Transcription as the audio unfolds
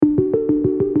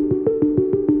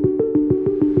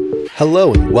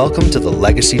Hello and welcome to the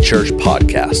Legacy Church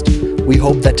podcast. We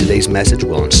hope that today's message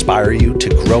will inspire you to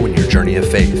grow in your journey of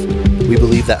faith. We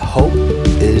believe that hope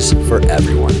is for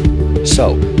everyone.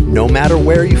 So, no matter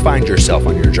where you find yourself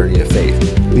on your journey of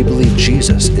faith, we believe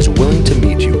Jesus is willing to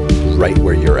meet you right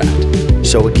where you're at.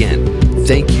 So again,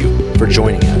 thank you for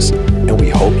joining us, and we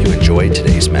hope you enjoy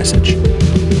today's message.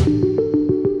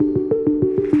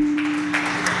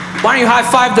 Why don't you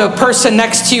high five the person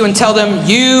next to you and tell them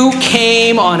you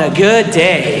came on a good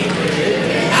day.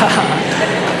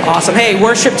 Awesome. Hey,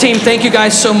 worship team, thank you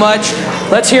guys so much.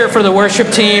 Let's hear it for the worship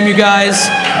team. You guys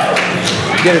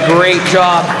did a great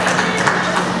job.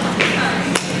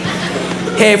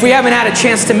 Hey, if we haven't had a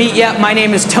chance to meet yet, my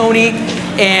name is Tony,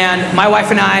 and my wife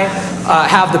and I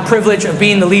have the privilege of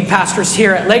being the lead pastors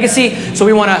here at Legacy. So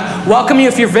we want to welcome you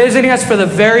if you're visiting us for the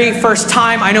very first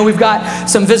time. I know we've got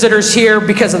some visitors here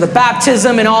because of the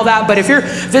baptism and all that, but if you're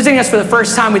visiting us for the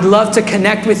first time, we'd love to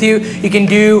connect with you. You can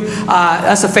do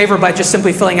us a favor by just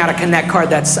simply filling out a Connect card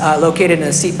that's located in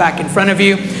the seat back in front of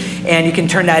you, and you can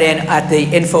turn that in at the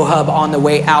info hub on the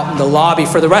way out in the lobby.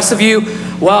 For the rest of you,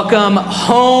 welcome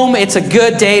home. It's a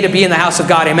good day to be in the house of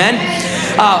God. Amen.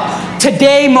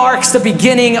 Today marks the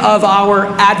beginning of our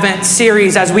Advent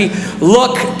series as we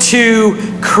look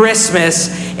to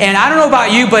Christmas. And I don't know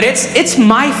about you, but it's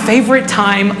my favorite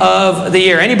time of the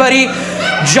year. Anybody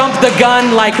jump the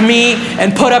gun like me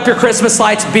and put up your Christmas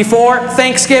lights before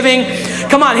Thanksgiving?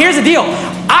 Come on, here's the deal.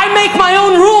 I make my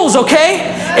own rules, okay?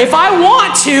 If I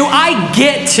want to, I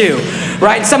get to.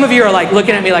 Right? Some of you are like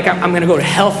looking at me like I'm going to go to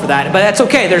hell for that. But that's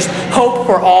okay. There's hope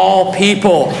for all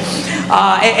people.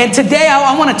 And today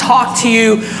I want to talk to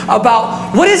you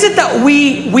about what is it that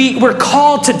we're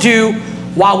called to do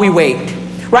while we wait.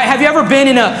 Right? Have you ever been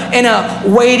in a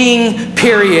waiting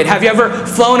period? Have you ever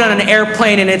flown on an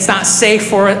airplane and it's not safe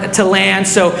for it to land,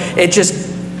 so it just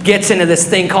gets into this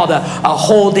thing called a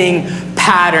holding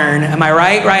pattern? Am I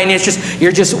right? Right? And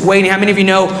you're just waiting. How many of you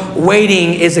know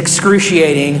waiting is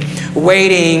excruciating?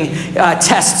 Waiting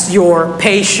tests your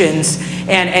patience.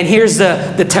 And here's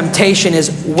the temptation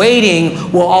is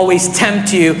waiting will always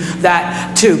tempt you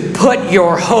that to put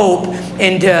your hope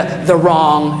into the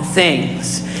wrong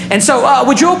things. And so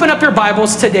would you open up your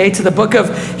Bibles today to the book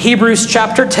of Hebrews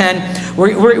chapter 10.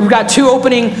 We've got two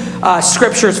opening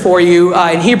scriptures for you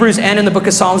in Hebrews and in the book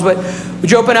of Psalms. But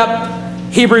would you open up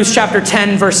Hebrews chapter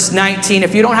 10, verse 19.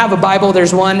 If you don't have a Bible,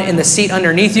 there's one in the seat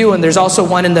underneath you, and there's also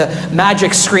one in the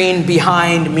magic screen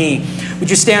behind me. Would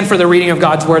you stand for the reading of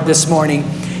God's word this morning?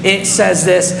 It says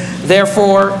this: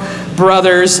 Therefore,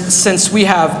 brothers, since we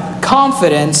have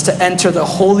confidence to enter the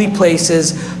holy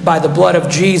places by the blood of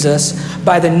Jesus,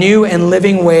 by the new and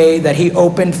living way that he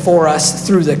opened for us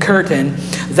through the curtain,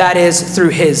 that is, through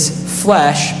his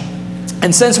flesh,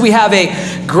 and since we have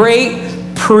a great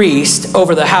priest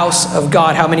over the house of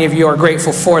God. How many of you are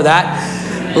grateful for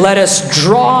that? Let us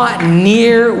draw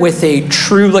near with a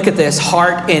true, look at this,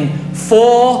 heart in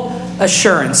full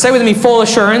assurance. Say with me, full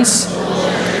assurance.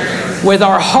 With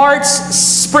our hearts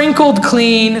sprinkled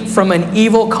clean from an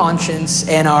evil conscience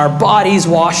and our bodies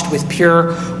washed with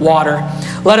pure water.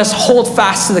 Let us hold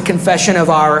fast to the confession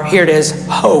of our, here it is,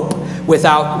 hope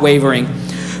without wavering.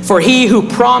 For he who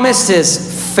promised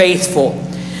is faithful.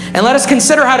 And let us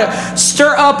consider how to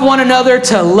stir up one another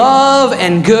to love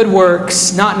and good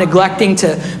works, not neglecting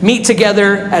to meet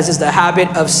together as is the habit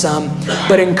of some,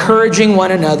 but encouraging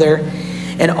one another,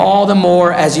 and all the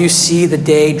more as you see the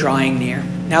day drawing near.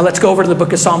 Now let's go over to the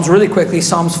book of Psalms really quickly.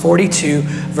 Psalms 42,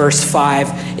 verse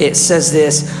 5. It says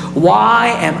this: Why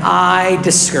am I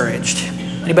discouraged?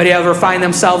 Anybody ever find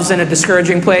themselves in a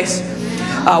discouraging place?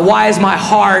 Why is my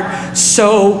heart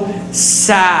so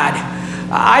sad?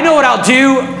 I know what I'll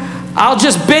do. I'll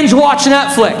just binge watch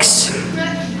Netflix.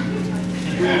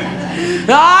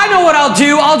 I know what I'll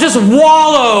do. I'll just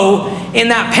wallow in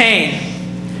that pain.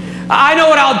 I know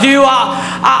what I'll do.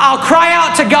 I'll cry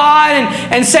out to God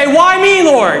and say, why me,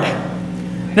 Lord?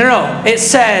 No. It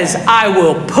says, I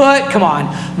will put, come on,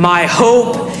 my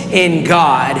hope in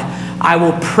God. I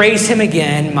will praise him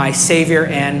again, my Savior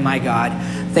and my God.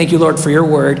 Thank you, Lord, for your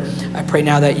word. I pray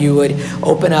now that you would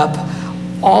open up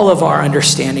all of our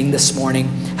understanding this morning.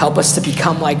 Help us to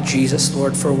become like Jesus,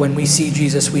 Lord, for when we see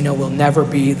Jesus, we know we'll never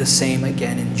be the same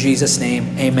again. In Jesus'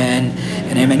 name, amen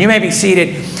and amen. You may be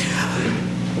seated.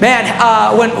 Man,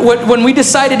 when we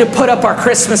decided to put up our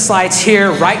Christmas lights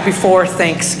here right before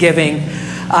Thanksgiving,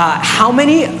 how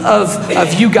many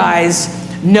of you guys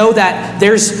know that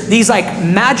there's these like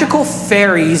magical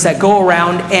fairies that go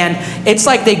around, and it's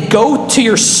like they go to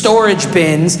your storage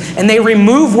bins and they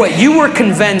remove what you were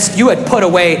convinced you had put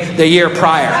away the year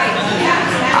prior?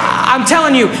 I'm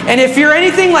telling you, and if you're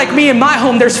anything like me in my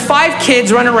home, there's 5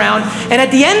 kids running around, and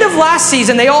at the end of last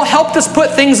season, they all helped us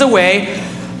put things away,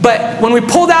 but when we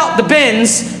pulled out the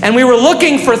bins and we were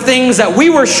looking for things that we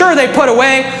were sure they put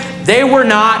away, they were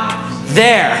not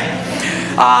there.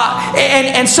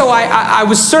 And so I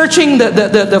was searching,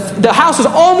 the house was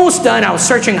almost done. I was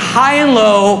searching high and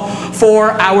low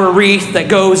for our wreath that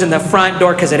goes in the front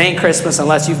door, because it ain't Christmas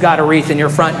unless you've got a wreath in your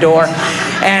front door.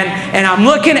 And I'm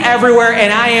looking everywhere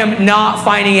and I am not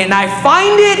finding it. And I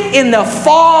find it in the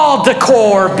fall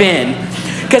decor bin.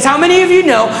 Because how many of you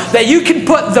know that you can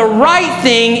put the right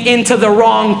thing into the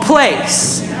wrong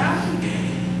place?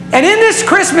 And in this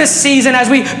Christmas season, as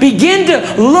we begin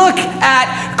to look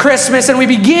at Christmas and we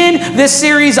begin this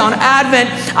series on Advent,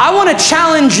 I want to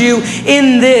challenge you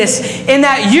in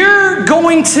that you're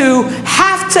going to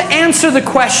have to answer the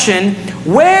question,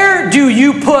 where do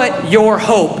you put your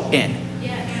hope in?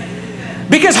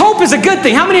 Because hope is a good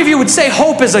thing. How many of you would say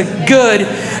hope is a good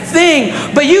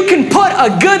thing? But you can put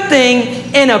a good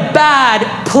thing in a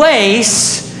bad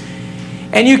place,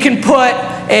 and you can put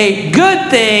a good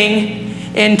thing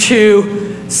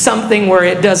into something where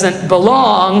it doesn't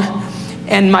belong.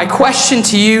 And my question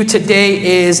to you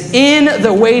today is, in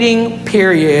the waiting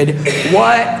period,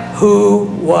 what, who,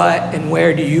 what, and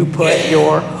where do you put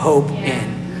your hope in?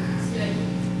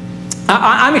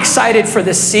 I'm excited for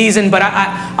this season, but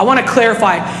I want to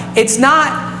clarify. It's not,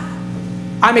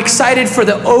 I'm excited for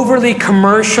the overly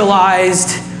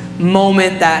commercialized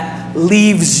moment that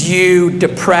leaves you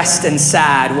depressed and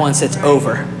sad once it's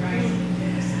over.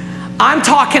 I'm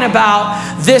talking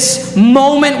about this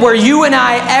moment where you and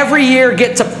I every year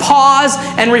get to pause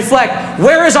and reflect,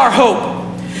 where is our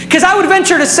hope? Because I would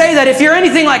venture to say that if you're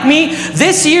anything like me,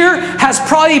 this year has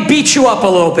probably beat you up a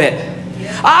little bit.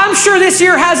 I'm sure this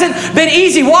year hasn't been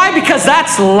easy. Why? Because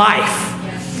that's life.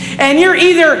 And you're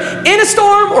either in a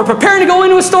storm or preparing to go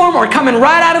into a storm or coming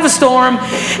right out of a storm.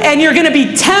 And you're going to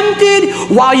be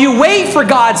tempted while you wait for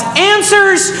God's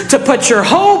answers to put your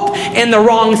hope in the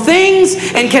wrong things.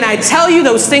 And can I tell you,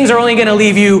 those things are only going to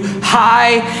leave you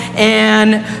high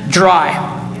and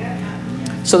dry.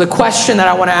 So the question that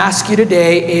I want to ask you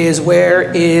today is,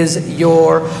 where is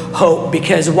your hope?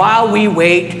 Because while we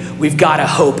wait, we've got to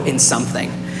hope in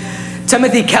something.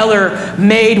 Timothy Keller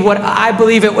made what I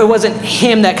believe, it wasn't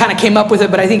him that kind of came up with it,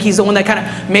 but I think he's the one that kind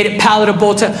of made it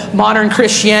palatable to modern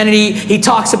Christianity. He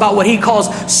talks about what he calls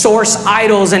source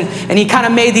idols, and he kind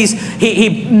of made these,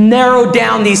 he narrowed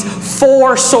down these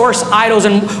 4 source idols,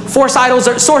 and source idols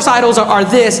are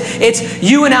this. It's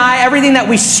you and I, everything that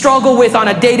we struggle with on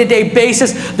a day-to-day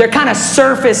basis. They're kind of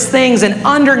surface things, and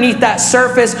underneath that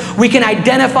surface, we can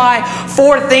identify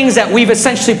 4 things that we've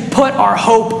essentially put our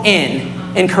hope in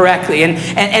incorrectly,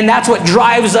 and that's what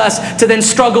drives us to then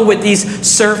struggle with these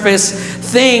surface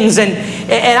things. And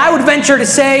I would venture to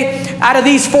say, out of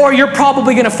these 4, you're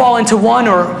probably going to fall into one,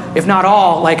 or if not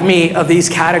all, like me, of these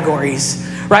categories.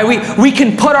 Right? We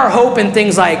can put our hope in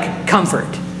things like comfort.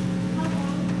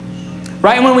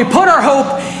 Right? And when we put our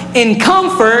hope in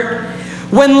comfort,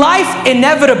 when life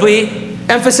inevitably,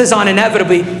 emphasis on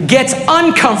inevitably, gets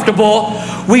uncomfortable,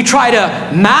 we try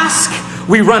to mask,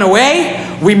 we run away,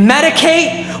 we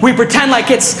medicate, we pretend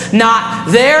like it's not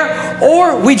there,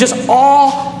 or we just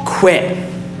all quit.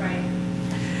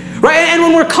 Right? And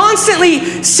when we're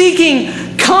constantly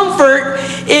seeking comfort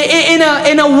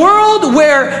in a world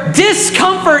where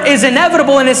discomfort is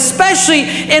inevitable, and especially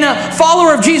in a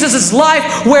follower of Jesus'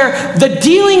 life where the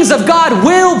dealings of God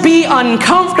will be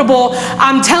uncomfortable,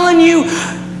 I'm telling you,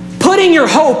 putting your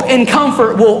hope in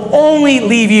comfort will only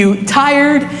leave you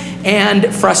tired and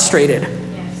frustrated.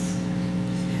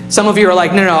 Some of you are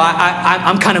like, no,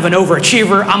 I'm kind of an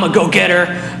overachiever. I'm a go-getter.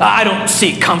 I don't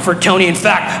seek comfort, Tony. In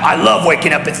fact, I love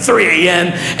waking up at 3 a.m.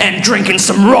 and drinking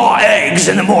some raw eggs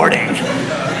in the morning.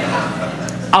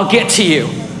 I'll get to you.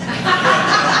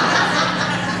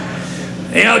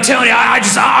 You know, Tony,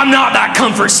 I'm not that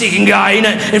comfort-seeking guy. You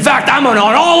know, in fact, I'm on an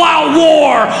all-out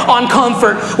war on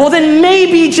comfort. Well, then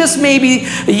maybe, just maybe,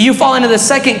 you fall into the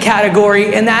second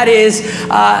category, and that is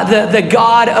the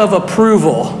God of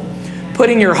approval.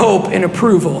 Putting your hope in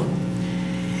approval.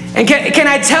 And can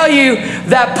I tell you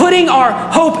that putting our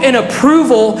hope in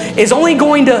approval is only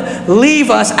going to leave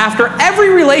us, after every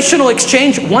relational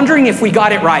exchange, wondering if we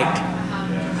got it right.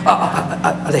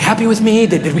 Are they happy with me?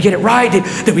 Did we get it right?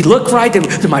 Did we look right?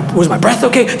 Was my breath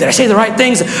okay? Did I say the right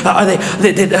things? And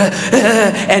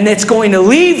it's going to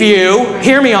leave you,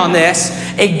 hear me on this,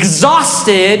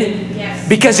 exhausted, yes,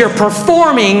 because you're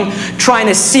performing, trying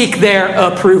to seek their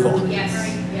approval. Yes.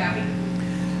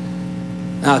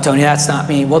 No, Tony, that's not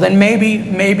me. Well, then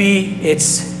maybe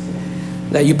it's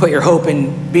that you put your hope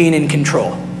in being in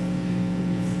control.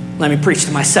 Let me preach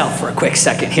to myself for a quick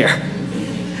second here.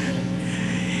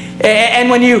 And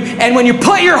when you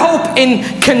put your hope in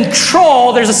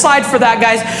control, there's a slide for that,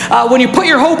 guys. When you put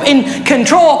your hope in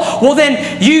control, well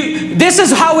then this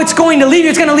is how it's going to leave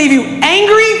you. It's going to leave you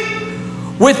angry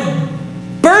with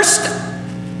burst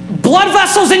blood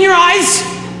vessels in your eyes,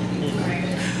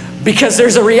 because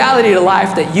there's a reality to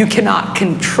life that you cannot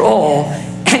control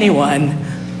anyone,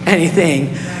 anything,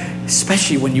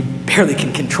 especially when you barely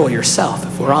can control yourself,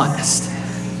 if we're honest.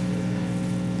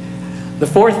 The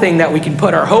fourth thing that we can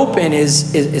put our hope in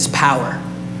is power.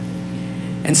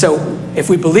 And so if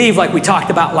we believe, like we talked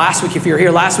about last week, if you were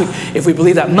here last week, if we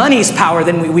believe that money is power,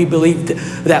 then we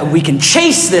believe that we can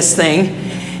chase this thing,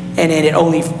 and it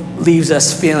only leaves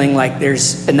us feeling like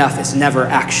there's enough. It's never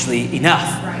actually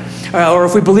enough. Or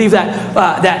if we believe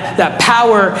that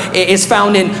power is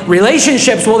found in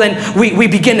relationships, well then we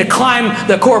begin to climb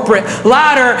the corporate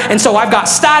ladder, and so I've got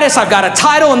status, I've got a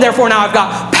title, and therefore now I've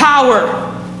got power.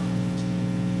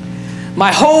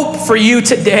 My hope for you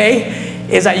today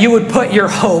is that you would put your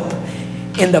hope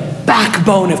in the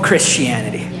backbone of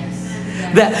Christianity.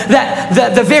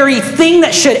 The very thing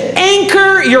that should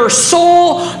anchor your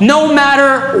soul no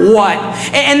matter what.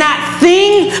 And that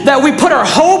thing that we put our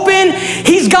hope in,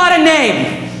 he's got a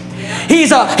name.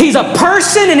 He's a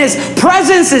person, and his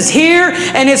presence is here,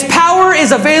 and his power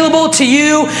is available to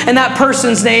you, and that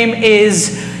person's name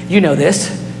is, you know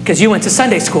this, because you went to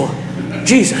Sunday school,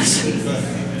 Jesus.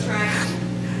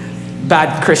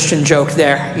 Bad Christian joke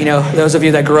there. You know, those of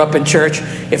you that grew up in church,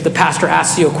 if the pastor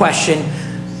asks you a question,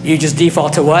 you just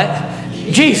default to what?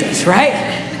 Jesus, right?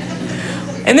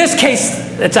 In this case,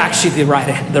 it's actually the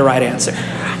right answer.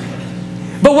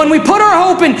 But when we put our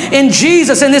hope in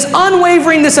Jesus, and this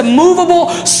unwavering, this immovable,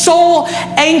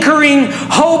 soul-anchoring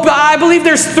hope, I believe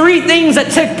there's three things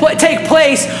that take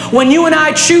place when you and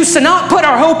I choose to not put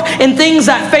our hope in things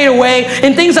that fade away,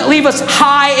 in things that leave us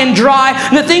high and dry,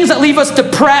 and the things that leave us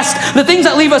depressed, the things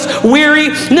that leave us weary.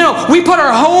 No, we put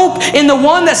our hope in the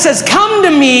one that says, come to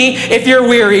me if you're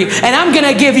weary, and I'm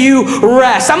going to give you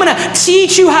rest. I'm going to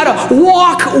teach you how to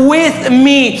walk with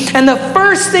me. And the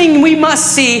first thing we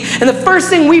must see, and the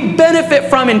first thing we benefit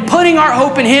from in putting our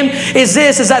hope in him is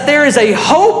that there is a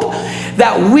hope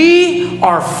that we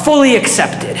are fully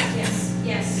accepted.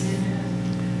 Yes.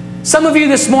 Some of you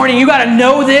this morning, you got to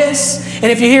know this.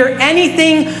 And if you hear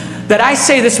anything that I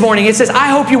say this morning, it says, I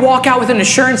hope you walk out with an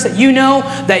assurance that you know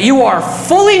that you are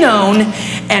fully known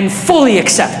and fully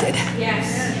accepted.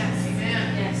 Yes.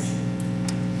 Amen.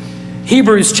 Yes.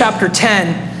 Hebrews chapter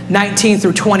 10, 19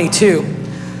 through 22.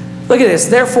 Look at this.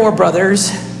 Therefore, brothers,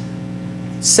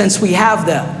 since we have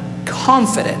the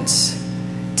confidence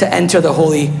to enter the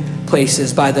holy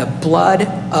places by the blood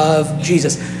of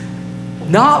Jesus,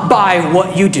 not by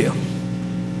what you do,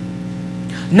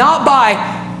 not by,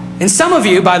 and some of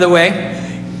you, by the way,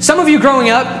 some of you growing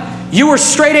up, you were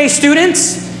straight A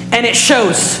students, and it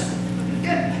shows.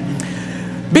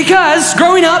 Because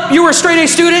growing up, you were a straight A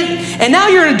student, and now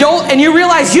you're an adult, and you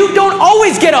realize you don't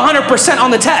always get 100%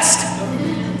 on the test,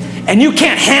 and you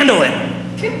can't handle it.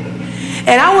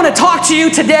 And I want to talk to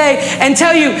you today and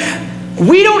tell you,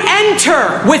 we don't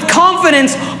enter with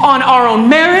confidence on our own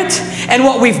merit and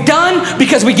what we've done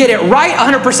because we get it right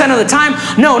 100% of the time.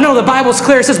 No, the Bible's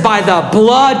clear. It says by the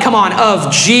blood, come on,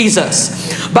 of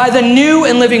Jesus. By the new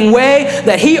and living way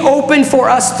that he opened for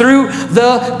us through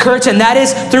the curtain. That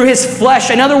is through his flesh.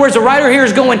 In other words, the writer here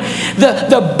is going,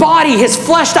 the body, his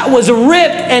flesh that was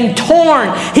ripped and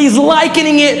torn. He's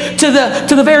likening it to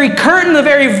the very curtain, the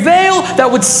very veil that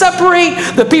would separate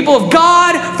the people of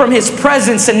God from his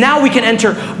presence. And now we can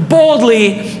enter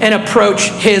boldly and approach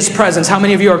his presence. How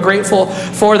many of you are grateful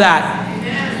for that?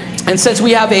 Amen. And since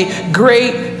we have a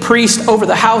great priest over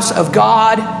the house of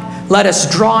God, let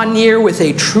us draw near with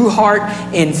a true heart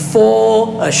in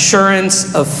full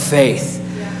assurance of faith,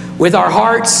 with our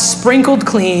hearts sprinkled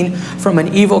clean from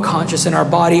an evil conscience and our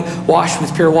body washed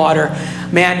with pure water.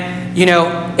 Man, you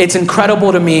know, it's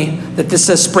incredible to me that this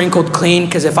says sprinkled clean,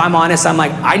 because if I'm honest, I'm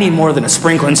like, I need more than a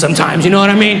sprinkling sometimes. You know what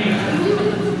I mean?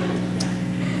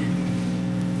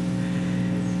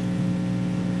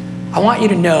 I want you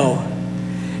to know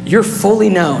you're fully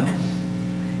known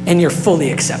and you're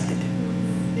fully accepted.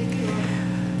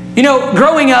 You know,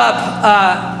 growing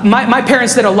up, my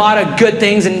parents did a lot of good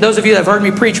things, and those of you that have heard me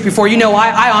preach before, you know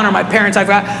I honor my parents. I've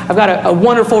got a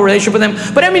wonderful relationship with them.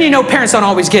 But I mean, you know, parents don't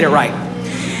always get it right.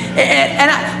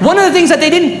 And one of the things that they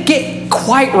didn't get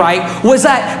quite right was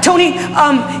that, Tony,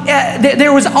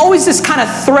 there was always this kind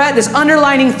of threat, this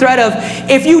underlining threat of,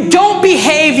 if you don't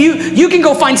behave, you can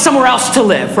go find somewhere else to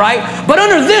live, right? But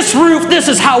under this roof, this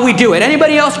is how we do it.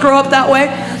 Anybody else grow up that way?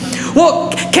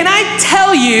 Well, can I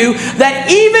tell you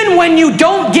that even when you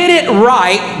don't get it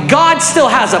right, God still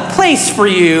has a place for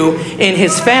you in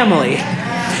his family?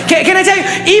 Can I tell you,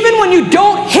 even when you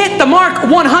don't hit the mark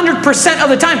 100% of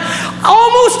the time,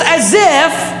 almost as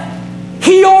if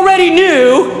he already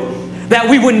knew that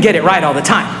we wouldn't get it right all the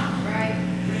time.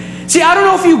 See, I don't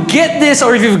know if you get this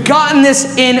or if you've gotten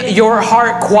this in your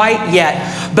heart quite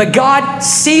yet, but God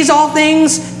sees all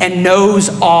things and knows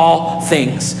all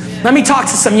things. Let me talk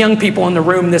to some young people in the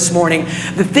room this morning.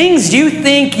 The things you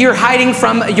think you're hiding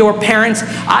from your parents,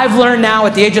 I've learned now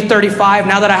at the age of 35,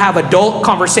 now that I have adult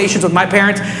conversations with my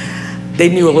parents, they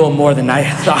knew a little more than I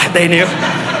thought they knew.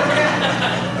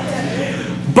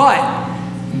 But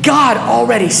God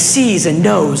already sees and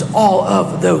knows all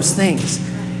of those things.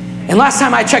 And last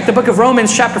time I checked, the book of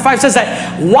Romans chapter 5 says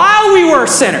that while we were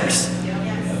sinners,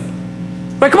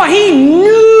 but come on, he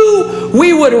knew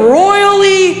we would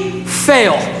royally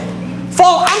fail.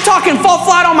 I'm talking fall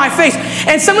flat on my face.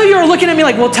 And some of you are looking at me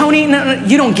like, well, Tony, no,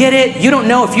 you don't get it. You don't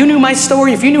know. If you knew my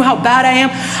story, if you knew how bad I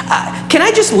am, can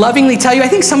I just lovingly tell you, I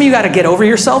think some of you got to get over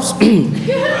yourselves. Like,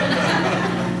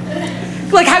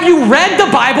 have you read the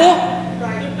Bible?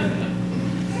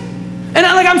 And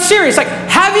I'm serious. Like,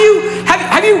 have you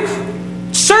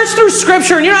searched through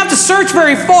Scripture, and you don't have to search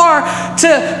very far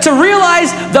to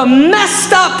realize the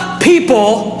messed up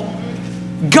people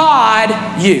God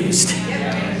used.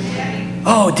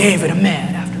 Oh, David, a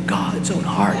man after God's own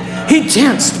heart. He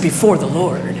danced before the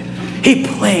Lord. He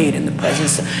played in the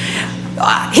presence.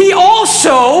 He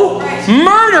also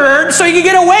murdered so he could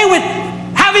get away with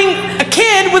having a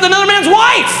kid with another man's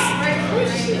wife.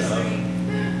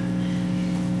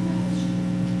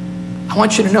 I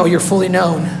want you to know you're fully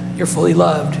known, you're fully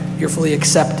loved, you're fully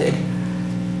accepted.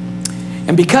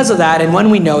 And because of that, and when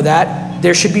we know that,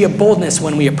 there should be a boldness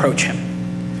when we approach him.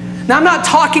 Now, I'm not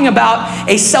talking about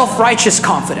a self-righteous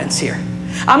confidence here.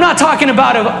 I'm not talking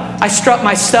about I strut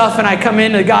my stuff and I come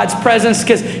into God's presence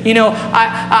because,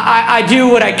 I do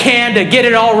what I can to get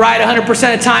it all right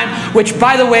 100% of the time, which,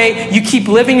 by the way, you keep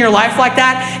living your life like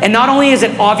that, and not only is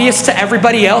it obvious to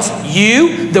everybody else,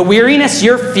 the weariness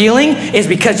you're feeling is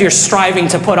because you're striving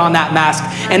to put on that mask,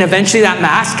 and eventually that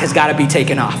mask has got to be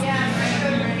taken off.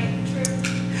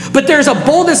 But there's a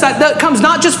boldness that comes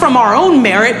not just from our own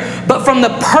merit, but from the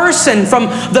person, from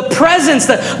the presence,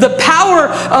 the power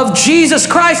of Jesus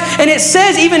Christ. And it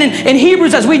says even in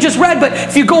Hebrews, as we just read, but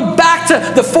if you go back to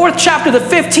the 4th chapter, the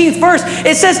 15th verse,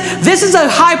 it says this is a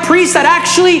high priest that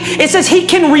actually, it says he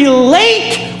can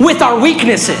relate with our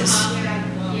weaknesses.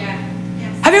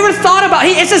 Have you ever thought about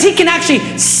it? It says he can actually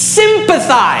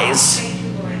sympathize.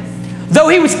 Though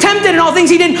he was tempted in all things,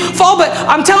 he didn't fall, but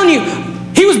I'm telling you,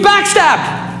 he was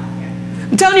backstabbed.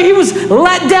 I'm telling you, he was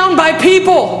let down by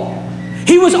people.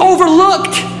 He was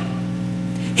overlooked.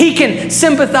 He can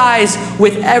sympathize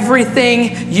with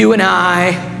everything you and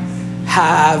I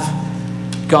have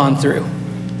gone through.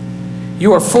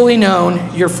 You are fully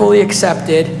known. You're fully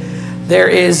accepted. There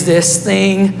is this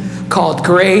thing called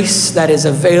grace that is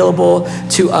available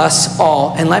to us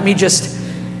all. And let me just,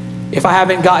 if I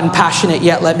haven't gotten passionate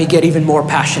yet, let me get even more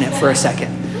passionate for a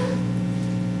second.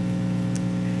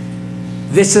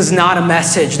 This is not a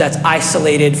message that's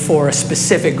isolated for a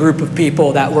specific group of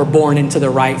people that were born into the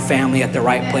right family at the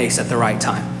right place at the right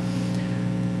time.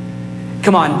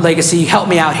 Come on, Legacy, help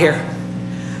me out here.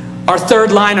 Our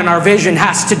third line on our vision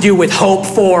has to do with hope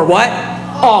for what?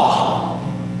 All.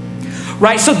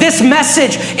 Right? So this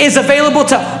message is available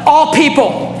to all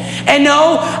people. And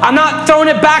no, I'm not throwing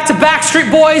it back to Backstreet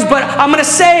Boys, but I'm going to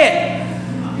say it.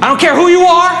 I don't care who you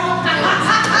are,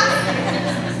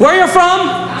 where you're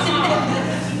from,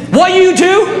 what you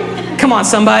do. Come on,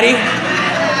 somebody.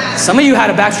 Some of you had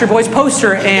a Backstreet Boys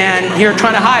poster and you're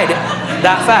trying to hide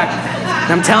that fact.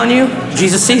 And I'm telling you,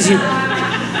 Jesus sees you.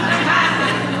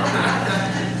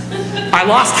 I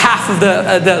lost half of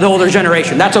the older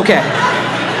generation. That's okay.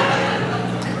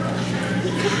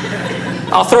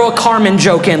 I'll throw a Carmen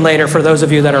joke in later for those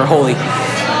of you that are holy.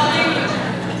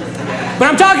 But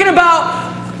I'm talking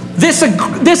about this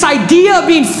idea of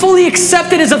being fully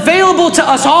accepted is available to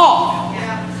us all.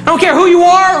 I don't care who you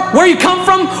are, where you come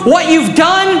from, what you've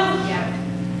done.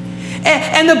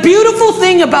 And the beautiful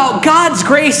thing about God's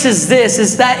grace is this,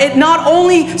 is that it not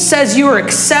only says you are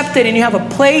accepted and you have a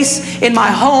place in my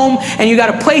home and you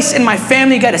got a place in my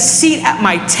family, you got a seat at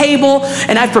my table,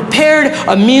 and I've prepared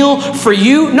a meal for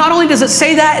you. Not only does it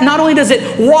say that, and not only does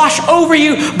it wash over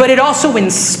you, but it also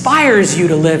inspires you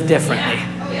to live differently.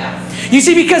 You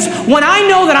see, because when I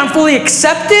know that I'm fully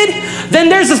accepted, then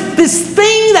there's this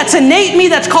thing that's innate in me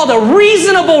that's called a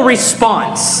reasonable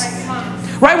response.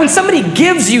 Right? When somebody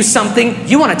gives you something,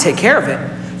 you want to take care of it.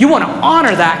 You want to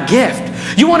honor that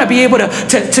gift. You want to be able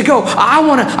to go, I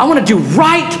want to do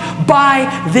right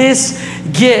by this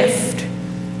gift.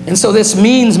 And so this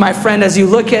means, my friend, as you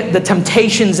look at the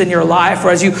temptations in your life, or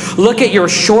as you look at your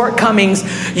shortcomings,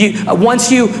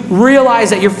 once you realize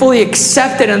that you're fully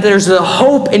accepted and there's a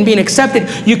hope in being accepted,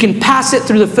 you can pass it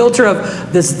through the filter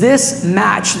of, does this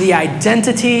match the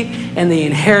identity and the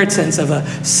inheritance of a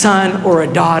son or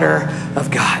a daughter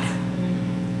of God?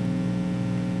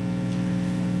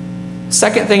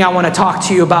 Second thing I want to talk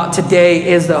to you about today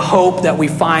is the hope that we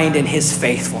find in His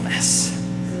faithfulness.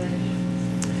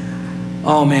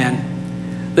 Oh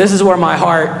man, this is where my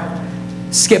heart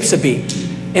skips a beat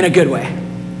in a good way.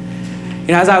 You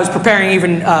know, as I was preparing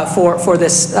even for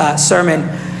this sermon,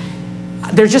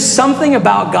 there's just something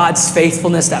about God's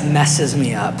faithfulness that messes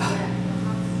me up.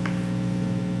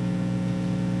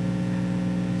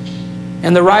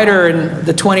 And the writer in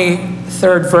the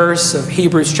 23rd verse of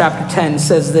Hebrews chapter 10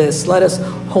 says this: let us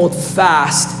hold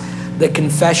fast the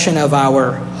confession of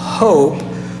our hope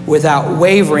without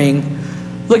wavering.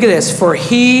 Look at this. For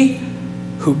He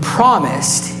who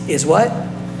promised is what?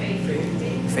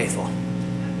 Faithful.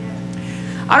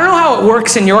 I don't know how it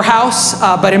works in your house,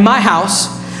 but in my house,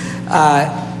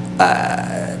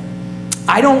 I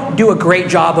don't do a great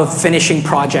job of finishing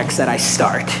projects that I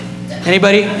start.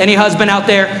 Anybody? Any husband out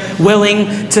there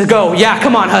willing to go, yeah,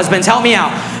 come on, husbands, help me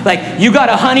out. Like, you got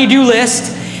a honey-do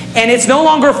list, and it's no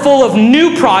longer full of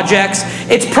new projects.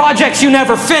 It's projects you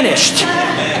never finished.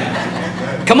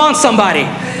 Come on, somebody.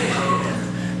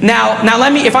 Now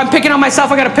let me, if I'm picking on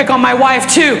myself, I got to pick on my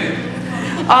wife too.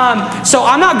 So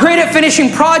I'm not great at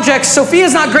finishing projects.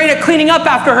 Sophia's not great at cleaning up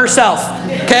after herself.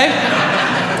 Okay?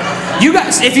 You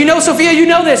guys, if you know Sophia, you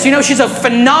know this. You know she's a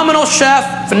phenomenal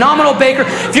chef, phenomenal baker.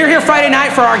 If you're here Friday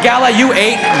night for our gala, you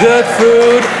ate good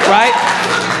food, right?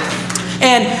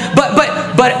 And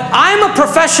but I'm a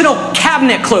professional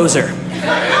cabinet closer.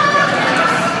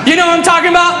 You know what I'm talking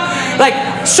about?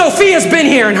 Like, Sophia's been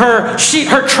here and her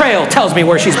trail tells me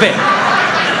where she's been.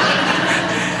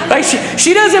 Like,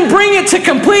 she doesn't bring it to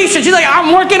completion. She's like,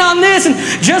 I'm working on this, and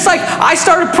just like I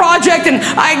start a project and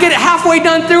I get it halfway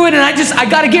done through it, and I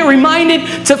got to get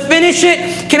reminded to finish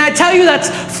it. Can I tell you that's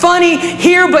funny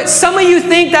here, but some of you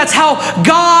think that's how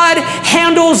God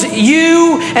handles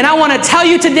you, and I want to tell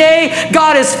you today,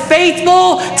 God is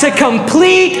faithful to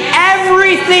complete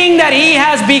everything that He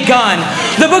has begun.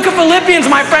 The book of Philippians,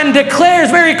 my friend,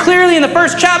 declares very clearly in the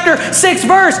first chapter, 6th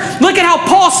verse, look at how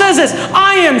Paul says this: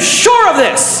 I am sure of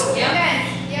this.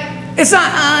 It's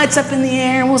not, it's up in the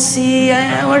air, we'll see,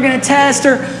 we're going to test,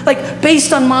 or like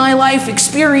based on my life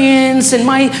experience and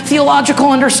my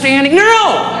theological understanding. No.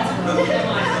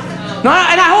 And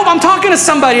I hope I'm talking to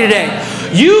somebody today.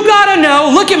 You got to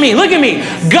know, look at me.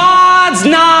 God's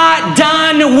not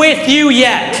done with you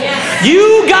yet.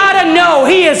 You got to know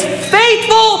He is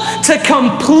faithful to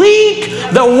complete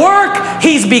the work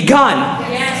He's begun.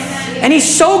 And He's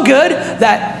so good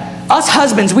that us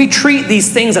husbands, we treat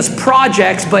these things as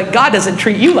projects, but God doesn't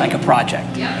treat you like a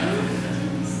project.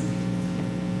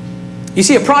 You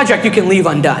see, a project you can leave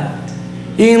undone.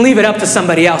 You can leave it up to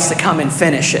somebody else to come and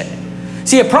finish it.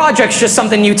 See, a project's just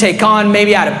something you take on,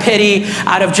 maybe out of pity,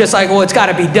 out of just like, well, it's got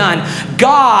to be done.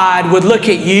 God would look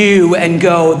at you and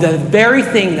go, the very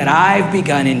thing that I've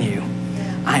begun in you,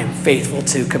 I am faithful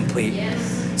to complete.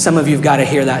 Some of you have got to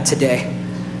hear that today.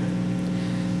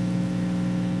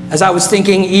 As I was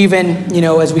thinking, even,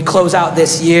 as we close out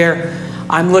this year,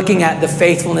 I'm looking at the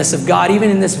faithfulness of God, even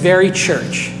in this very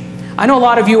church. I know a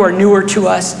lot of you are newer to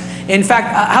us. In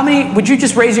fact, how many, would you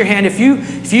just raise your hand if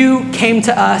you came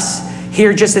to us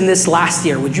here just in this last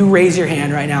year? Would you raise your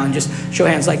hand right now and just show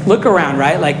hands? Like, look around,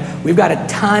 right? Like, we've got a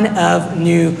ton of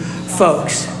new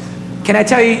folks. Can I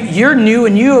tell you, you're new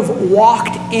and you have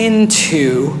walked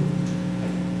into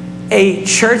a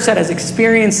church that has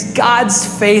experienced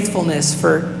God's faithfulness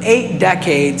for 8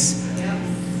 decades.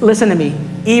 Listen to me,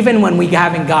 even when we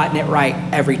haven't gotten it right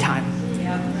every time.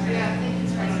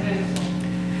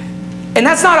 And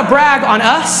that's not a brag on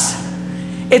us.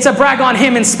 It's a brag on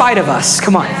Him in spite of us.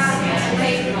 Come on.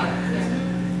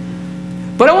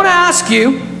 But I want to ask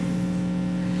you,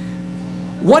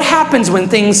 what happens when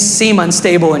things seem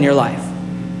unstable in your life?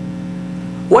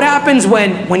 What happens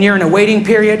when you're in a waiting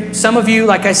period? Some of you,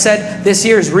 like I said, this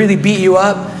year has really beat you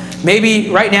up. Maybe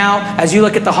right now, as you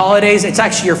look at the holidays, it's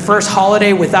actually your first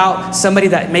holiday without somebody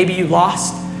that maybe you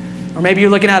lost. Or maybe you're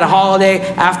looking at a holiday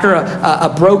after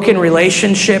a broken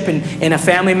relationship in a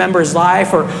family member's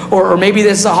life. Or maybe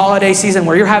this is a holiday season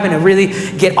where you're having to really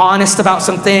get honest about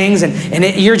some things. And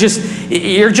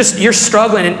you're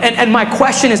struggling. And my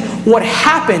question is, what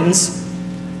happens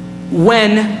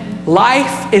when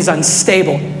life is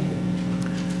unstable,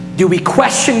 do we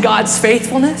question God's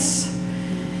faithfulness?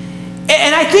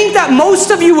 And I think that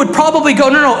most of you would probably go,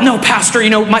 no, Pastor,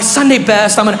 my Sunday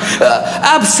best, I'm going to,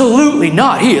 absolutely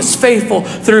not. He is faithful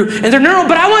through. And they're, no,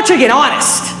 but I want you to get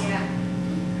honest.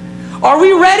 Yeah. Are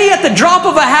we ready at the drop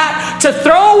of a hat to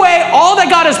throw away all that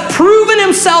God has proven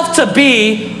himself to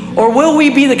be? Or will we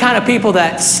be the kind of people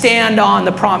that stand on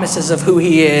the promises of who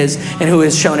he is and who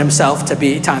has shown himself to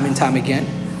be time and time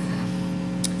again?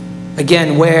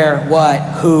 Again, where, what,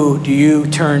 who do you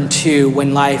turn to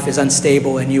when life is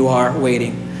unstable and you are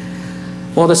waiting?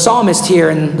 Well, the psalmist here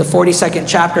in the 42nd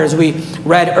chapter, as we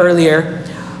read earlier,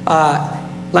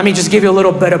 let me just give you a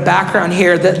little bit of background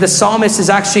here. The psalmist is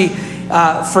actually,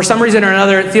 for some reason or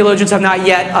another, theologians have not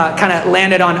yet kind of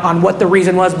landed on what the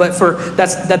reason was, but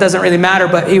that doesn't really matter.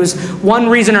 But he was, one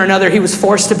reason or another, he was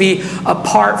forced to be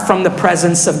apart from the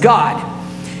presence of God.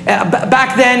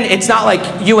 Back then, it's not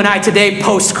like you and I today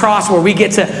post-cross where we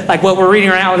get to, like what we're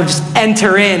reading right now, to just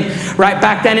enter in, right?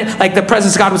 Back then, like the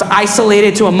presence of God was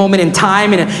isolated to a moment in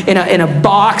time in a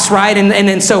box, right?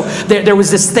 And so there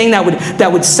was this thing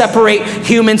that would separate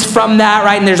humans from that,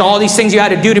 right? And there's all these things you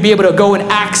had to do to be able to go and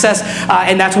access,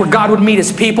 and that's where God would meet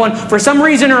his people. And for some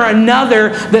reason or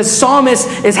another, the psalmist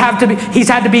he's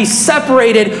had to be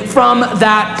separated from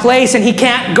that place, and he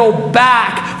can't go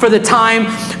back for the time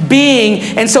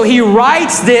being. And so he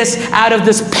writes this out of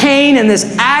this pain and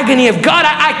this agony of, God,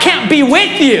 I can't be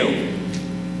with you.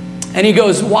 And he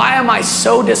goes, why am I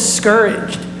so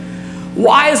discouraged?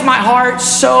 Why is my heart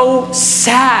so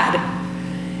sad?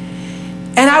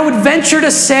 And I would venture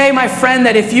to say, my friend,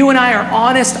 that if you and I are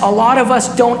honest, a lot of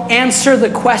us don't answer the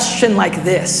question like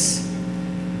this.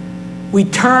 We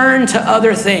turn to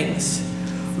other things.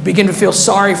 We begin to feel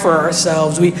sorry for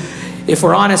ourselves. If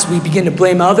we're honest, we begin to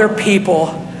blame other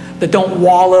people that don't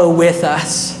wallow with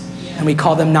us, and we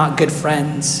call them not good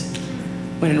friends,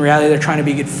 when in reality they're trying to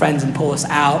be good friends and pull us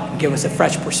out and give us a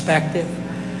fresh perspective,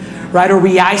 right? Or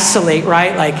we isolate,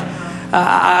 right? Like,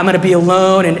 I'm going to be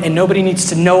alone and nobody needs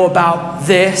to know about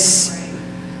this.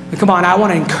 But come on, I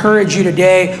want to encourage you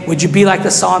today. Would you be like the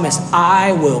psalmist?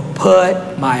 I will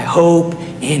put my hope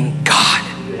in God.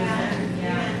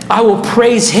 I will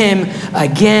praise him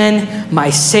again, my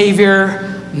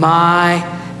Savior,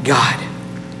 my God.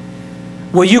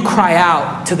 Will you cry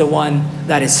out to the one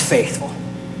that is faithful?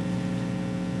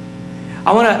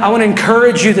 I want to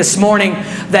encourage you this morning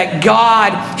that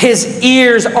God, his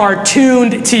ears are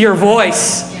tuned to your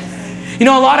voice. A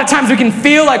lot of times we can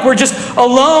feel like we're just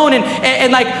alone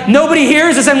and like nobody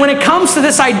hears us. And when it comes to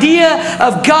this idea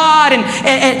of God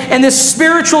and this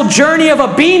spiritual journey of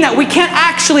a being that we can't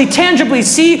actually tangibly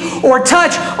see or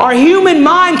touch, our human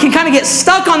mind can kind of get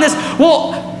stuck on this.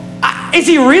 Well, is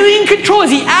he really in control?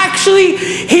 Is he actually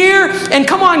here? And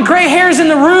come on, gray hairs in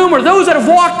the room, or those that have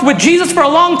walked with Jesus for a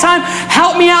long time,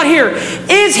 help me out here.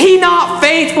 Is he not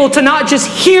faithful to not just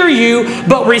hear you,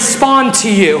 but respond to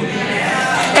you?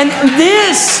 And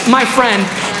this, my friend,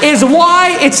 is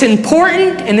why it's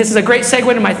important, and this is a great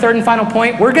segue to my third and final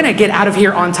point. We're going to get out of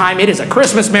here on time. It is a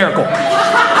Christmas miracle.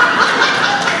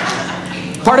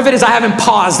 Part of it is I haven't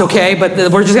paused, okay?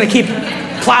 But we're just going to keep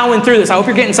plowing through this. I hope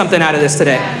you're getting something out of this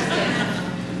today.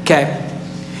 Okay.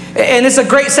 And this is a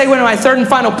great segue to my third and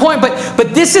final point,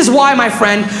 but this is why, my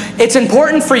friend, it's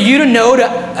important for you to know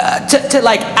to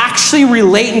like actually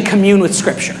relate and commune with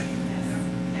Scripture.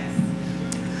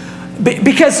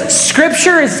 Because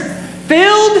Scripture is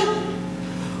filled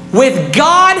with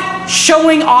God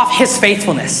showing off his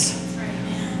faithfulness,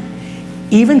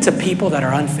 even to people that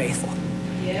are unfaithful.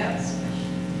 Yes.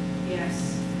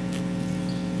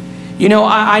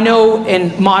 I know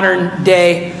in modern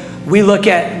day, we look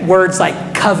at words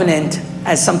like covenant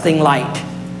as something light.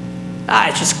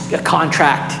 It's just a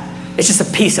contract. It's just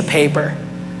a piece of paper,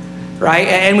 right?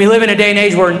 And we live in a day and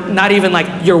age where not even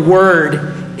like your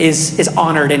word is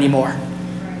honored anymore.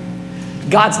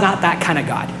 God's not that kind of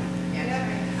God.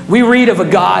 We read of a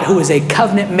God who is a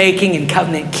covenant-making and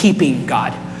covenant-keeping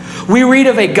God. We read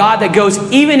of a God that goes,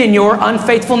 even in your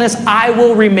unfaithfulness, I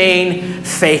will remain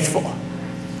faithful.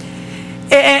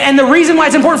 And the reason why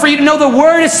it's important for you to know the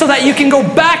word is so that you can go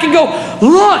back and go,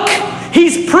 look,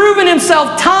 he's proven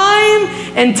himself time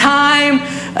and time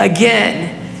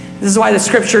again. This is why the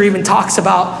scripture even talks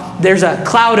about there's a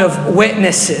cloud of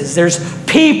witnesses. There's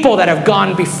people that have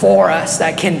gone before us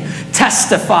that can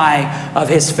testify of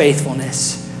his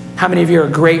faithfulness. How many of you are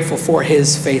grateful for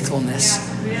his faithfulness?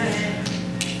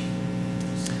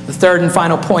 The third and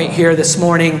final point here this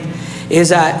morning is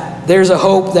that there's a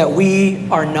hope that we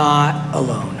are not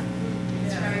alone.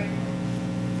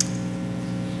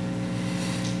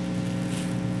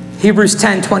 Hebrews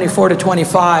 10, 24 to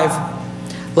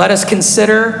 25. Let us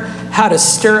consider how to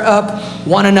stir up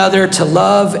one another to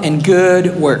love and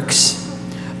good works,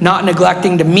 not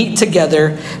neglecting to meet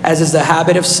together as is the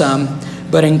habit of some,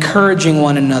 but encouraging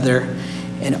one another,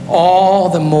 and all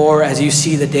the more as you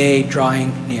see the day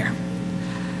drawing near.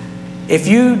 If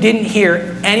you didn't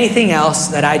hear anything else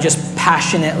that I just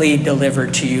passionately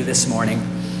delivered to you this morning,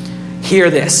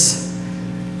 hear this.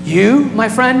 You, my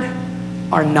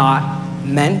friend, are not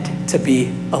meant to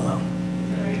be alone.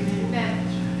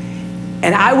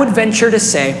 And I would venture to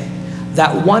say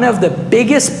that one of the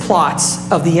biggest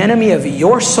plots of the enemy of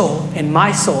your soul and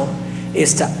my soul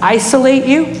is to isolate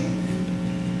you,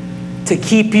 to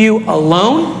keep you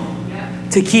alone,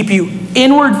 to keep you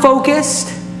inward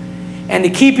focused, and to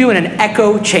keep you in an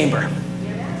echo chamber.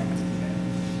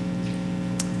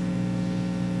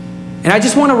 And I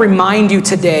just want to remind you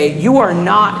today, you are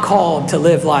not called to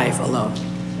live life alone.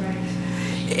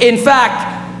 In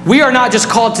fact, we are not just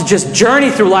called to just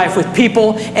journey through life with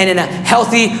people and in a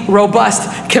healthy,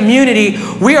 robust community.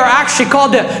 We are actually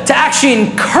called to actually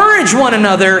encourage one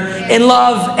another in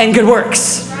love and good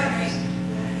works.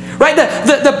 Right?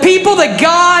 The people that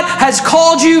God has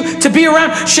called you to be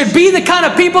around should be the kind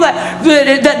of people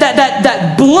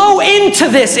that blow into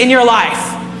this in your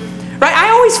life. Right? I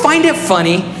always find it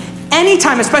funny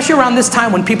anytime, especially around this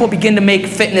time when people begin to make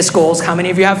fitness goals. How many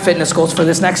of you have fitness goals for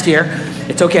this next year?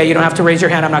 It's okay, you don't have to raise your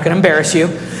hand. I'm not going to embarrass you.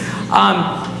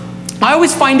 I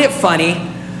always find it funny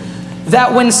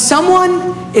that when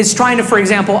someone is trying to, for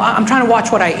example, I'm trying to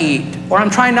watch what I eat, or I'm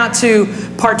trying not to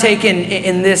partake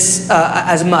in this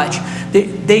as much.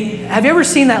 Have you ever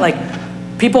seen that, like,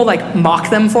 people like mock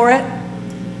them for it?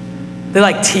 They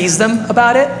like tease them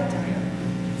about it.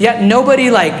 Yet nobody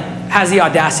like has the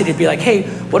audacity to be like, hey,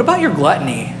 what about your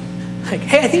gluttony? Like,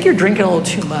 hey, I think you're drinking a little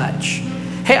too much.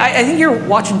 Hey, I think you're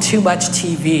watching too much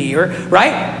TV, or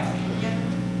right?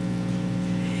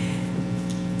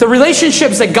 The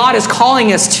relationships that God is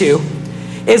calling us to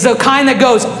is the kind that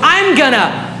goes, I'm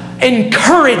gonna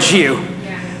encourage you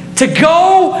to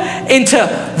go into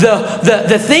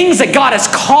the things that God has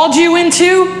called you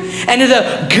into, and to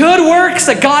the good works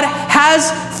that God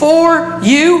has for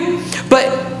you.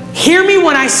 But hear me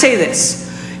when I say this.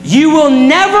 You will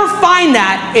never find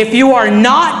that if you are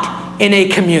not in a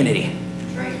community.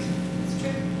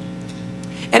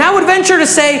 And I would venture to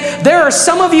say there are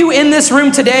some of you in this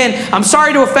room today, and I'm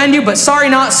sorry to offend you, but sorry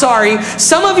not sorry.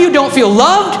 Some of you don't feel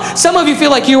loved. Some of you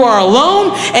feel like you are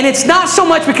alone. And it's not so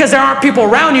much because there aren't people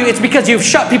around you. It's because you've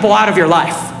shut people out of your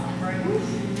life.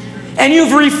 And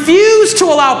you've refused to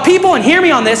allow people, and hear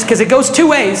me on this because it goes two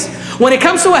ways. When it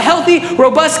comes to a healthy,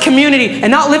 robust community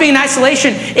and not living in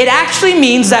isolation, it actually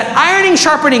means that ironing,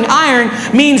 sharpening iron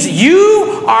means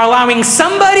you are allowing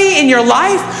somebody in your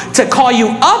life to call you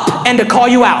up and to call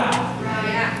you out.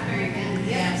 Yeah, very good.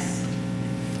 Yes.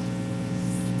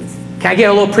 Can I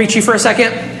get a little preachy for a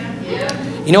second?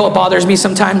 Yeah. You know what bothers me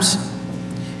sometimes?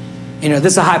 You know,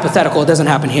 this is a hypothetical. It doesn't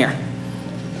happen here.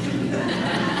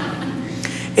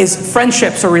 Is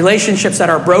friendships or relationships that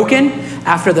are broken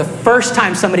after the first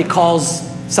time somebody calls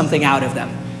something out of them.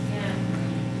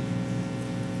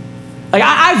 Like,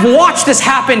 I've watched this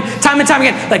happen time and time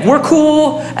again. Like, we're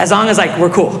cool as long as, like, we're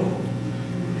cool.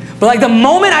 But, like, the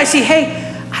moment I see, hey,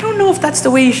 I don't know if that's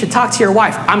the way you should talk to your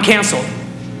wife, I'm canceled.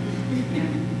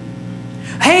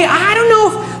 Hey, I don't know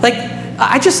if, like,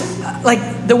 I just,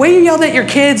 like, the way you yelled at your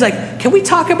kids, like, can we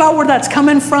talk about where that's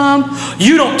coming from?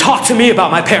 You don't talk to me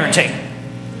about my parenting.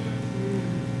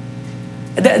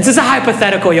 This is a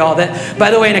hypothetical, y'all. That,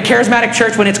 by the way, in a charismatic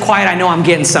church, when it's quiet, I know I'm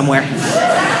getting somewhere.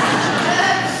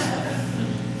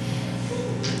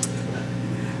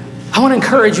 I want to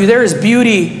encourage you. There is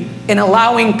beauty in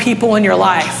allowing people in your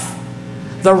life,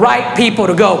 the right people,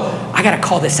 to go, I got to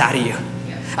call this out of you.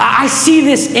 I see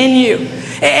this in you.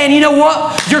 And you know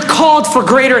what? You're called for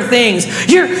greater things.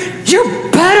 You're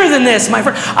better than this, my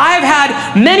friend. I've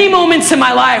had many moments in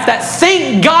my life that,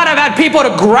 thank God, I've had people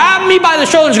to grab me by the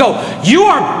shoulders and go, you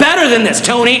are better than this,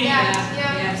 Tony.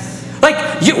 Yes. Like,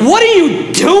 what are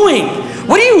you doing?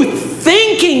 What are you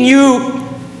thinking, you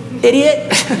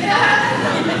idiot?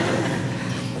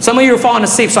 Some of you are falling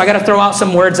asleep, so I got to throw out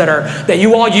some words that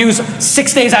you all use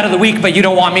 6 days out of the week, but you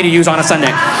don't want me to use on a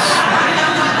Sunday.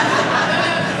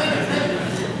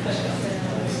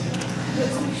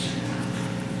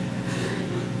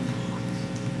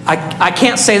 I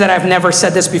can't say that I've never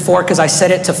said this before because I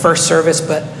said it to first service,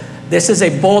 but this is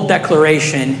a bold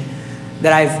declaration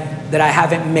that I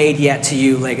haven't made yet to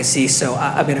you, Legacy, so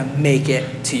I'm going to make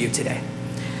it to you today.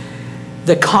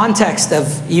 The context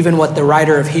of even what the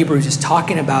writer of Hebrews is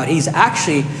talking about, he's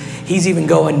He's even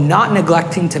going, not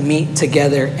neglecting to meet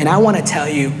together. And I want to tell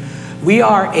you, we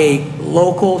are a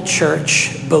local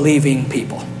church believing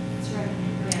people. That's right.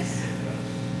 Yes.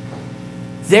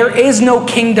 There is no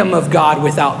kingdom of God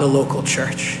without the local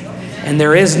church. And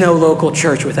there is no local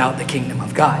church without the kingdom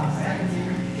of God.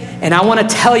 And I want to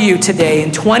tell you today,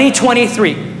 in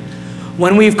 2023,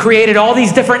 when we've created all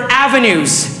these different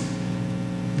avenues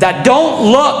that don't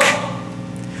look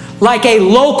like a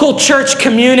local church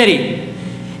community,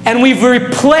 and we've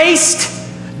replaced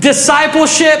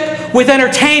discipleship with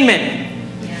entertainment,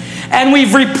 and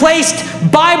we've replaced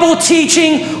Bible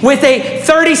teaching with a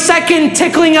 30-second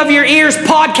tickling of your ears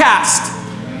podcast.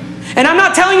 And I'm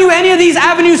not telling you any of these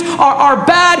avenues are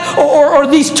bad or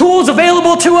these tools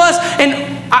available to us. And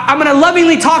I'm going to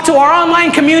lovingly talk to our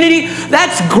online community.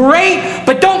 That's great,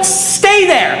 but don't stay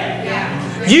there.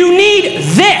 Yeah. You need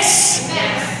this.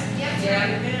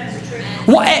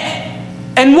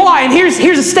 And why? And here's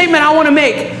a statement I want to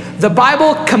make. The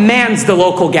Bible commands the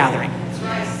local gathering.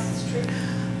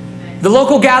 The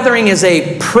local gathering is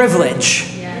a privilege.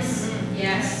 Yes.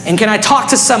 Yes. And can I talk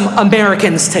to some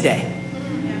Americans today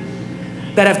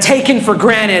that have taken for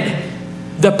granted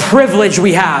the privilege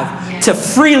we have to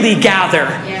freely gather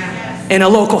in a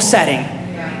local setting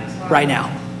right now?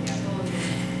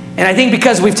 And I think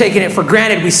because we've taken it for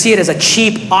granted, we see it as a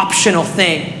cheap, optional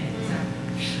thing,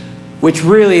 which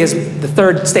really is the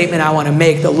third statement I want to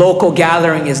make. The local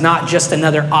gathering is not just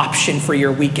another option for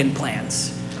your weekend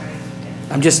plans.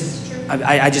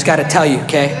 I just got to tell you,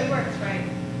 okay?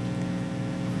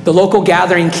 The local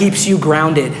gathering keeps you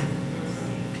grounded.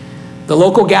 The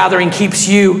local gathering keeps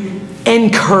you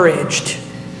encouraged.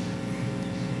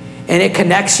 And it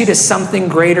connects you to something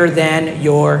greater than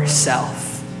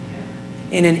yourself.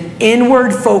 In an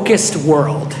inward-focused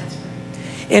world,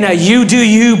 in a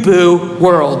you-do-you-boo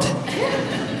world,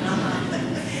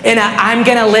 in a I'm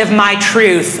going to live my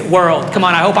truth world. Come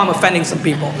on, I hope I'm offending some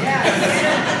people.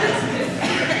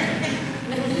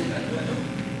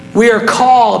 We are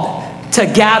called to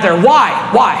gather.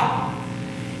 Why?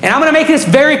 And I'm going to make this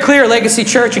very clear, Legacy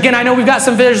Church. Again, I know we've got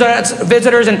some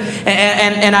visitors,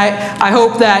 and I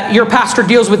hope that your pastor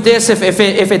deals with this if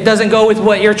it doesn't go with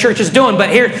what your church is doing. But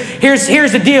here's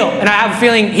the deal, and I have a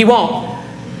feeling he won't.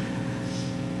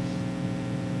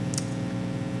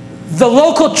 The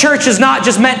local church is not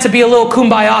just meant to be a little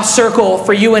kumbaya circle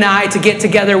for you and I to get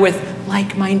together with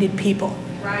like-minded people.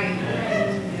 Right.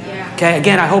 Yeah. Okay,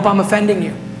 again, I hope I'm offending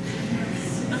you.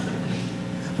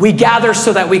 We gather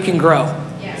so that we can grow.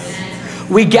 Yes.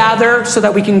 We gather so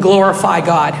that we can glorify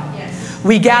God. Yes.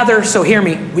 We gather, so hear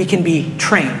me, we can be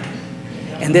trained.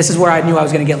 And this is where I knew I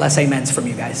was going to get less amens from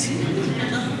you guys.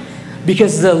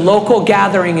 Because the local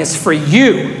gathering is for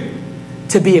you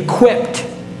to be equipped,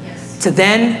 to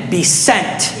then be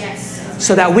sent,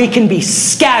 so that we can be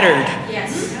scattered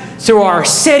through our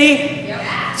city,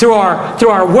 through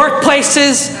our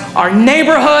workplaces, our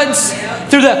neighborhoods,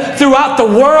 throughout the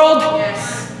world.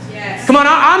 Come on,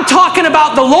 I'm talking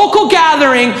about the local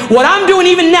gathering. What I'm doing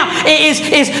even now is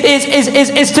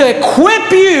to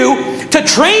equip you to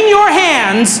train your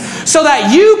hands so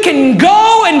that you can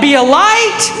go and be a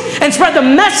light and spread the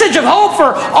message of hope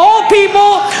for all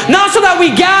people, not so that we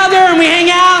gather and we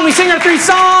hang out and we sing our 3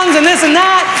 songs and this and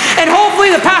that, and hopefully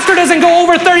the pastor doesn't go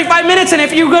over 35 minutes, and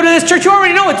if you go to this church, you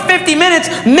already know it's 50 minutes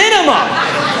minimum.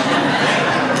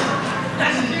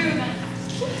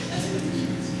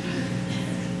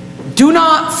 Do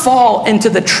not fall into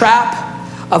the trap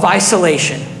of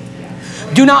isolation.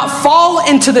 Do not fall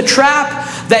into the trap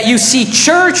that you see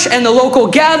church and the local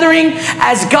gathering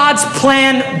as God's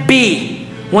plan B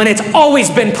when it's always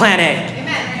been plan A.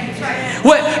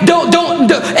 What, don't,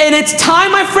 and it's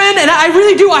time, my friend, and I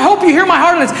really do, I hope you hear my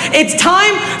heart on this. It's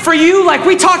time for you, like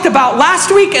we talked about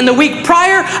last week and the week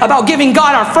prior, about giving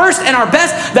God our first and our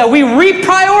best, that we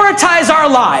reprioritize our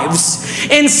lives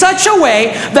in such a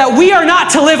way that we are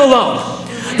not to live alone.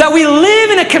 That we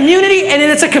live in a community, and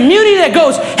it's a community that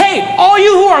goes, hey, all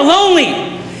you who are lonely,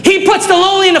 He puts the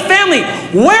lonely in the family.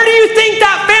 Where do you think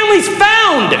that family's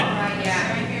found?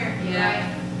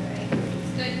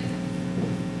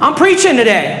 I'm preaching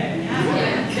today.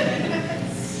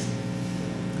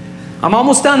 I'm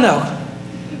almost done, though.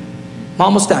 I'm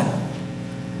almost done.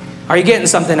 Are you getting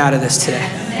something out of this today?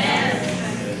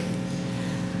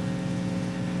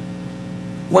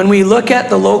 When we look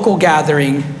at the local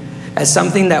gathering as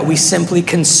something that we simply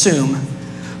consume,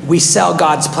 we sell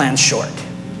God's plans short.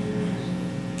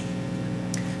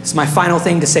 This is my final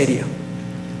thing to say to you.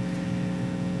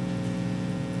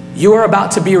 You are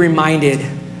about to be reminded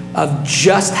of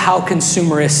just how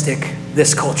consumeristic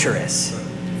this culture is.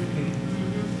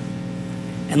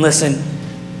 And listen,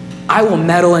 I will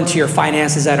meddle into your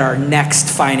finances at our next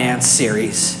finance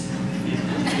series.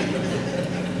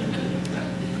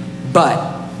 But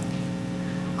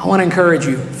I want to encourage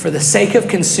you, for the sake of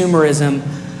consumerism,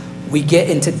 we get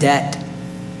into debt.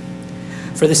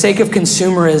 For the sake of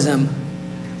consumerism,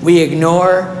 we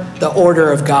ignore the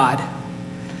order of God.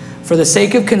 For the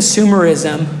sake of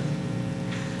consumerism,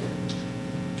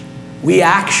 we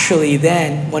actually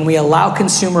then, when we allow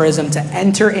consumerism to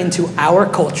enter into our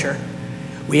culture,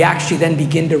 we actually then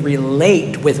begin to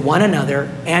relate with one another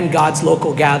and God's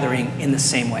local gathering in the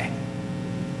same way.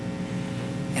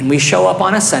 And we show up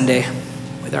on a Sunday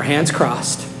with our hands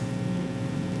crossed.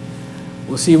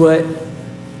 We'll see what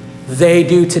they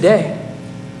do today.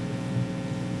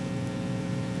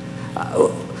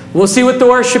 We'll see what the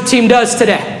worship team does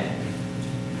today.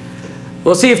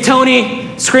 We'll see if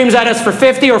Tony screams at us for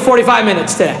 50 or 45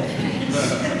 minutes today.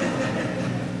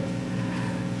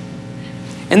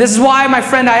 And this is why, my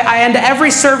friend, I end every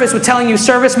service with telling you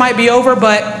service might be over,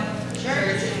 but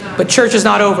church is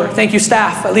not over. Thank you,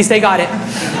 staff. At least they got it.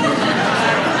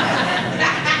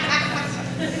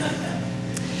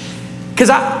 Because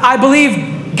I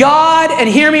believe God, and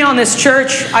hear me on this,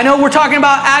 church. I know we're talking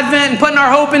about Advent and putting our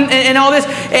hope in all this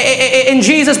in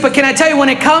Jesus, but can I tell you, when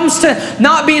it comes to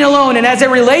not being alone and as it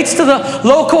relates to the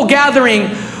local gathering,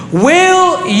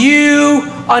 will you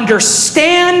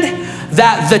understand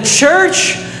that the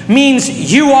church means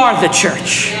you are the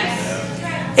church?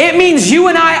 It means you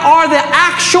and I are the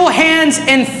actual hands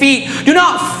and feet. Do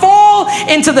not fall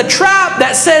into the trap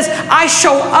that says, I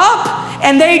show up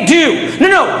and they do.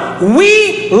 No.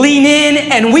 We lean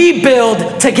in and we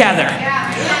build together.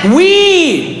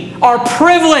 We are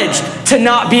privileged to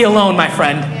not be alone, my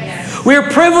friend. We're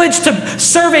privileged to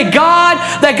serve a God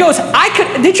that goes,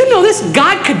 did you know this?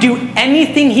 God could do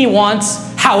anything he wants,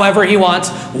 however he wants,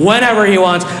 whenever he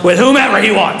wants, with whomever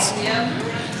he wants.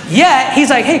 Yet, he's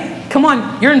like, hey, come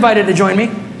on, you're invited to join me.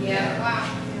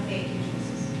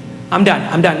 I'm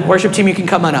done. Worship team, you can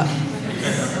come on up.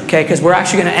 Okay, because we're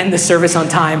actually going to end the service on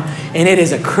time, and it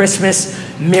is a Christmas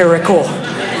miracle.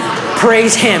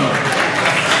 Praise him.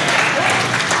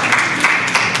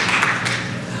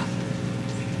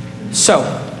 So,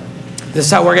 this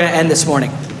is how we're going to end this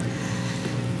morning.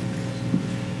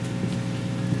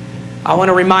 I want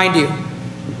to remind you,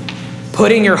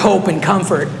 putting your hope in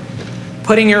comfort,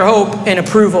 putting your hope in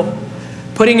approval,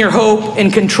 putting your hope in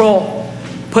control,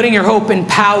 putting your hope in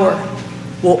power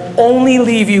will only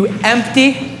leave you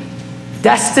empty,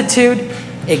 destitute,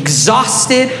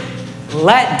 exhausted,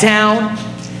 let down.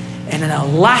 And the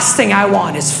last thing I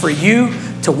want is for you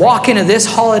to walk into this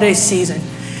holiday season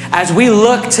as we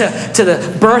look to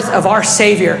the birth of our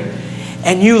Savior,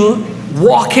 and you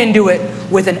walk into it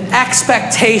with an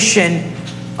expectation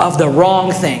of the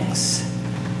wrong things.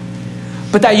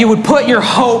 But that you would put your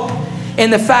hope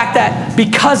in the fact that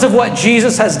because of what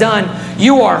Jesus has done,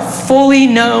 you are fully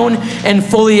known and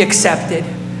fully accepted.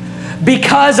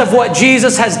 Because of what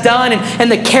Jesus has done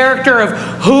and the character of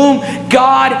whom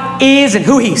God is and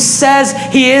who he says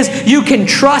he is, you can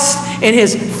trust in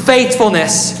his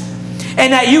faithfulness.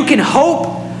 And that you can hope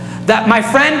that, my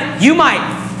friend, you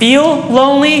might feel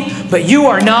lonely, but you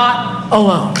are not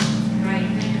alone.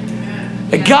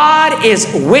 God is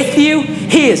with you.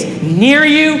 He is near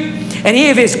you. And he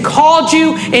has called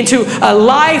you into a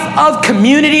life of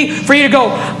community for you to go,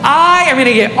 I am going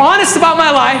to get honest about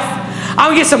my life.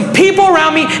 I'm going to get some people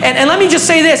around me. And let me just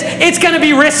say this. It's going to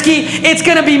be risky. It's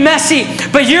going to be messy.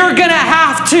 But you're going to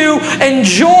have to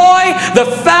enjoy the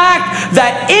fact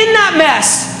that in that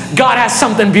mess, God has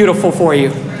something beautiful for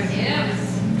you.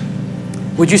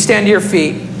 Would you stand to your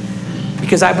feet?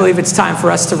 Because I believe it's time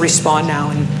for us to respond now.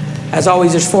 And as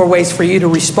always, there's 4 ways for you to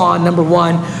respond. Number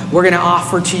 1, we're going to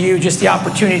offer to you just the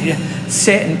opportunity to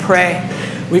sit and pray.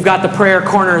 We've got the prayer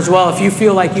corner as well. If you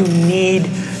feel like you need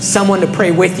someone to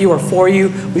pray with you or for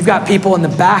you, we've got people in the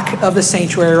back of the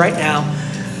sanctuary right now,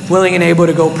 willing and able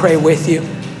to go pray with you.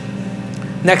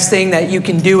 Next thing that you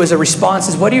can do as a response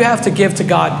is, what do you have to give to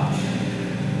God?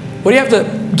 What do you have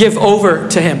to give over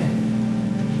to him?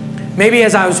 Maybe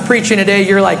as I was preaching today,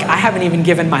 you're like, I haven't even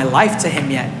given my life to him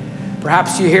yet.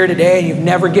 Perhaps you're here today and you've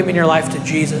never given your life to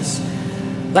Jesus.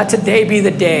 Let today be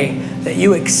the day that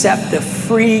you accept the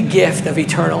free gift of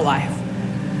eternal life.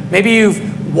 Maybe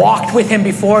you've walked with him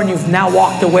before and you've now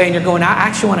walked away and you're going, I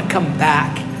actually want to come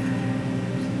back.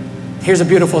 Here's a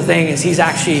beautiful thing is he's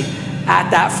actually at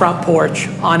that front porch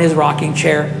on his rocking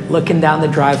chair, looking down the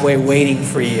driveway, waiting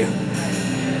for you.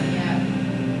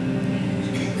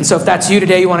 And so if that's you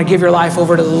today, you want to give your life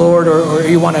over to the Lord, or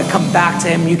you want to come back to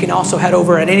him, you can also head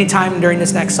over at any time during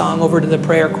this next song over to the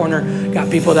prayer corner. Got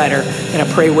people that are going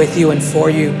to pray with you and for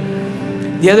you.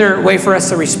 The other way for us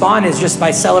to respond is just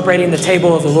by celebrating the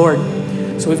table of the Lord.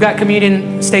 So we've got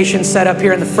communion stations set up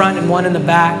here in the front and one in the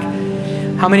back.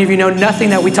 How many of you know nothing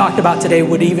that we talked about today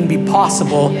would even be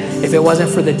possible if it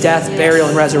wasn't for the death, burial,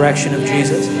 and resurrection of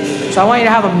Jesus? So I want you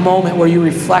to have a moment where you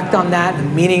reflect on that, the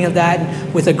meaning of that,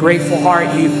 and with a grateful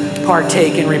heart you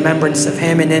partake in remembrance of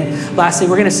him. And then lastly,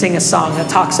 we're going to sing a song that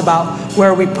talks about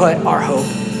where we put our hope.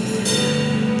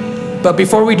 But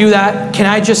before we do that, can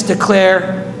I just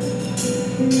declare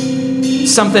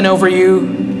something over you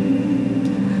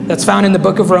that's found in the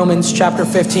book of Romans chapter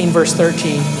 15, verse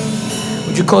 13.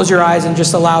 Would you close your eyes and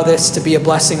just allow this to be a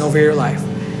blessing over your life?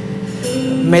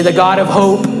 May the God of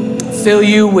hope fill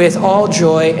you with all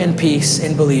joy and peace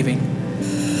in believing,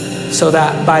 so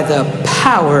that by the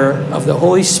power of the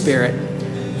Holy Spirit,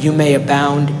 you may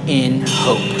abound in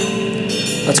hope.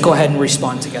 Let's go ahead and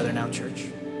respond together now, church.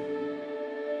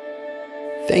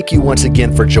 Thank you once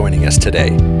again for joining us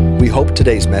today. We hope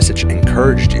today's message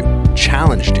encouraged you,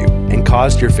 challenged you, and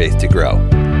caused your faith to grow.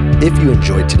 If you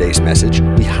enjoyed today's message,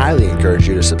 we highly encourage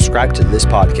you to subscribe to this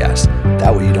podcast.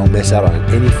 That way you don't miss out on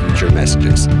any future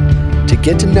messages. To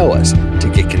get to know us,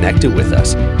 to get connected with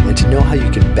us, and to know how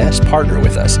you can best partner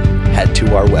with us, head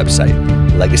to our website,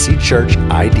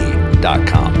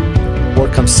 legacychurchid.com, or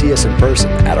come see us in person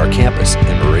at our campus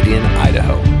in Meridian,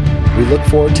 Idaho. We look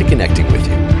forward to connecting with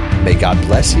you. May God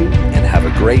bless you and have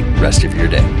a great rest of your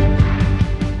day.